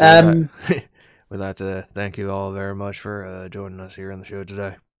 So, we'd like to thank you all very much for joining us here on the show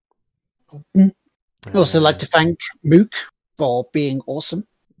today. I'd also like to thank Mook for being awesome.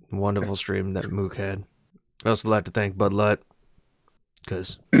 Wonderful stream that Mook had. I'd also like to thank Bud Light,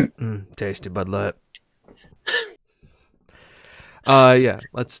 because tasty Bud Light. Yeah,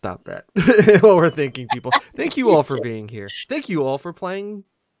 let's stop that. While we're thanking people. Thank you all for being here. Thank you all for playing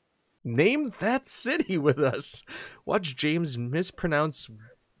Name That City with us. Watch James mispronounce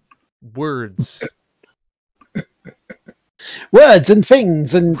words. Words and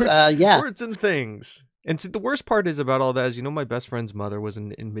things, and yeah. Words and things. And see, the worst part is about all that is, my best friend's mother was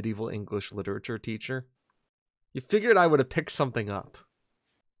an medieval English literature teacher. You figured I would have picked something up.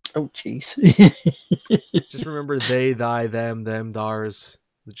 Oh, jeez. Just remember they, thy, them, thars.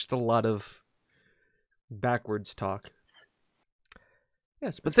 Just a lot of backwards talk.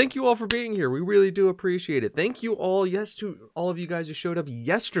 Yes, but thank you all for being here. We really do appreciate it. Thank you all, yes, to all of you guys who showed up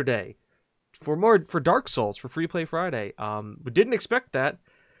yesterday for Dark Souls for Free Play Friday. We didn't expect that.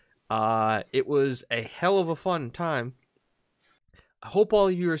 It was a hell of a fun time. I hope all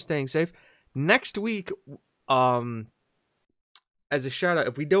of you are staying safe. Next week, as a shout out,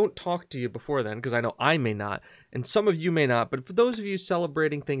 if we don't talk to you before then, because I know I may not, and some of you may not, but for those of you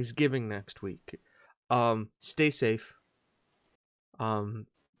celebrating Thanksgiving next week, stay safe.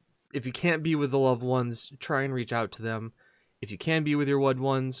 If you can't be with the loved ones, try and reach out to them. If you can be with your loved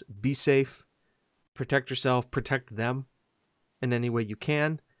ones, be safe. Protect yourself, protect them in any way you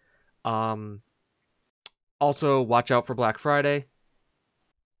can. Also, watch out for Black Friday.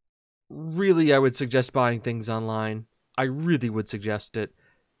 Really, I would suggest buying things online. I really would suggest it,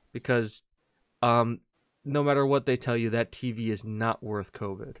 because no matter what they tell you, that TV is not worth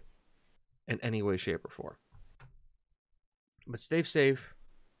COVID in any way, shape, or form. But stay safe.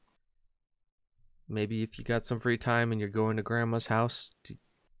 Maybe if you got some free time and you're going to grandma's house, do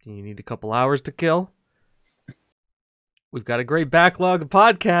you need a couple hours to kill? We've got a great backlog of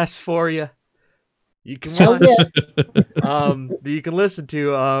podcasts for you. You can watch, that you can listen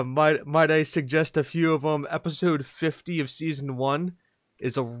to. Might I suggest a few of them? Episode 50 of season 1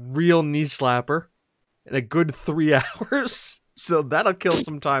 is a real knee slapper in a good 3 hours. So that'll kill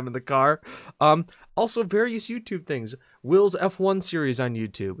some time in the car. Also, various YouTube things. Will's F1 series on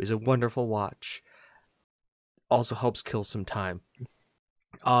YouTube is a wonderful watch. Also helps kill some time.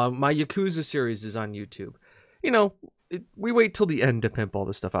 My Yakuza series is on YouTube. We wait till the end to pimp all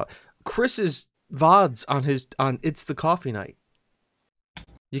this stuff out. Chris's VODs on It's the Coffee Night.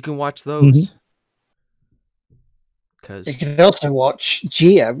 You can watch those. You can also watch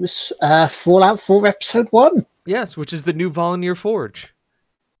Geo's Fallout 4 Episode 1. Yes, which is the new Volunteer Forge.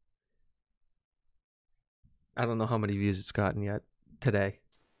 I don't know how many views it's gotten yet today.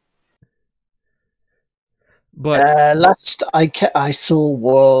 But last I saw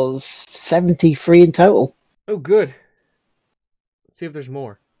was 73 in total. Oh, good. Let's see if there's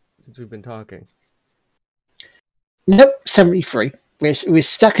more since we've been talking. Nope, 73. We're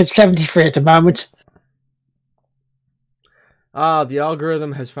stuck at 73 at the moment. The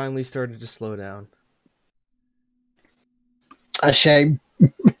algorithm has finally started to slow down. A shame.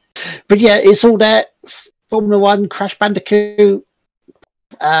 But yeah, it's all there. Formula 1, Crash Bandicoot,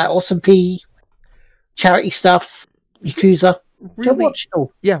 Awesome P, charity stuff, Yakuza. Really, watch it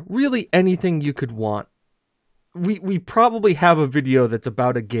all. Yeah, really anything you could want. We probably have a video that's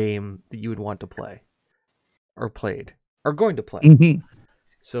about a game that you would want to play. Or played. Or going to play. Mm-hmm.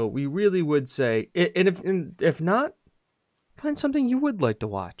 So we really would say, and if not, find something you would like to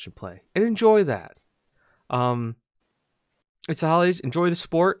watch and play. And enjoy that. It's the holidays. Enjoy the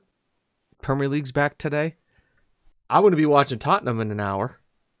sport. Premier League's back today. I want to be watching Tottenham in an hour.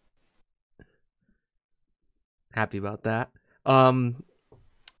 Happy about that.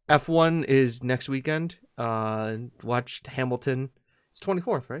 F1 is next weekend. Watched Hamilton. It's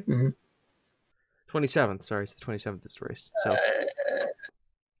 24th, right? Mm-hmm. 27th. Sorry, it's the 27th this race. So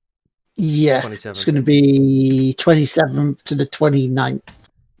yeah, 27th. It's going to be 27th to the 29th.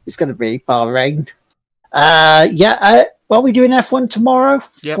 It's going to be Bahrain. Well, we're doing F1 tomorrow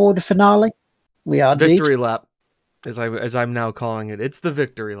for the finale. We are victory lap, as I'm now calling it. It's the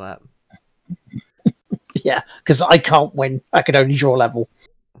victory lap. Yeah, because I can't win. I can only draw level.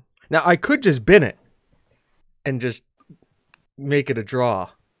 Now I could just bin it and just make it a draw.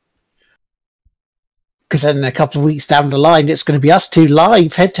 Because then a couple of weeks down the line, it's going to be us two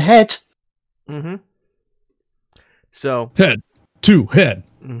live, head to head. Mm-hmm. So head to head.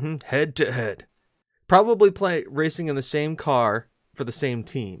 Mm-hmm. Head to head. Probably racing in the same car for the same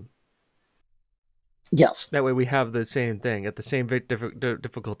team. Yes. That way we have the same thing at the same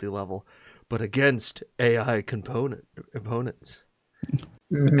difficulty level, but against AI opponents.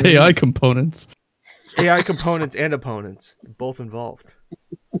 Mm-hmm. AI components. AI components and opponents, both involved.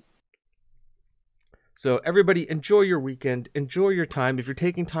 So everybody, enjoy your weekend. Enjoy your time. If you're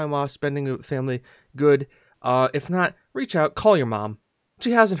taking time off, spending it with family, good. If not, reach out. Call your mom.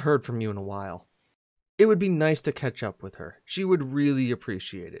 She hasn't heard from you in a while. it would be nice to catch up with her. She would really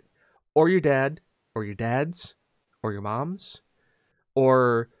appreciate it. Or your dad, or your dad's, or your mom's,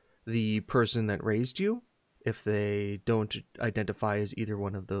 or the person that raised you, if they don't identify as either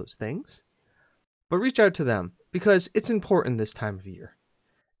one of those things. But reach out to them, because it's important this time of year.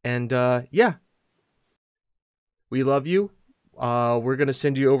 And yeah, we love you. We're going to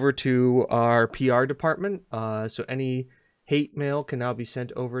send you over to our PR department. So any hate mail can now be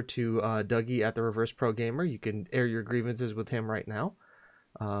sent over to Dougie at the Reverse Pro Gamer. You can air your grievances with him right now,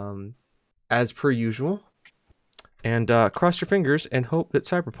 as per usual. And cross your fingers and hope that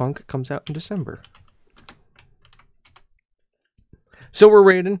CyberPunk comes out in December. So we're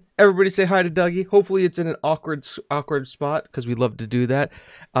raiding. Everybody say hi to Dougie. Hopefully it's in an awkward spot, because we love to do that.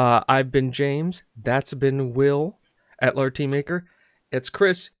 I've been James. That's been Will at Lord Teammaker. It's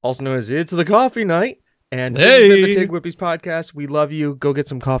Chris, also known as It's the Coffee Night. And this has been the TGWPIS podcast. We love you. Go get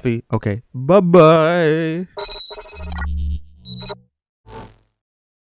some coffee. Okay. Bye-bye.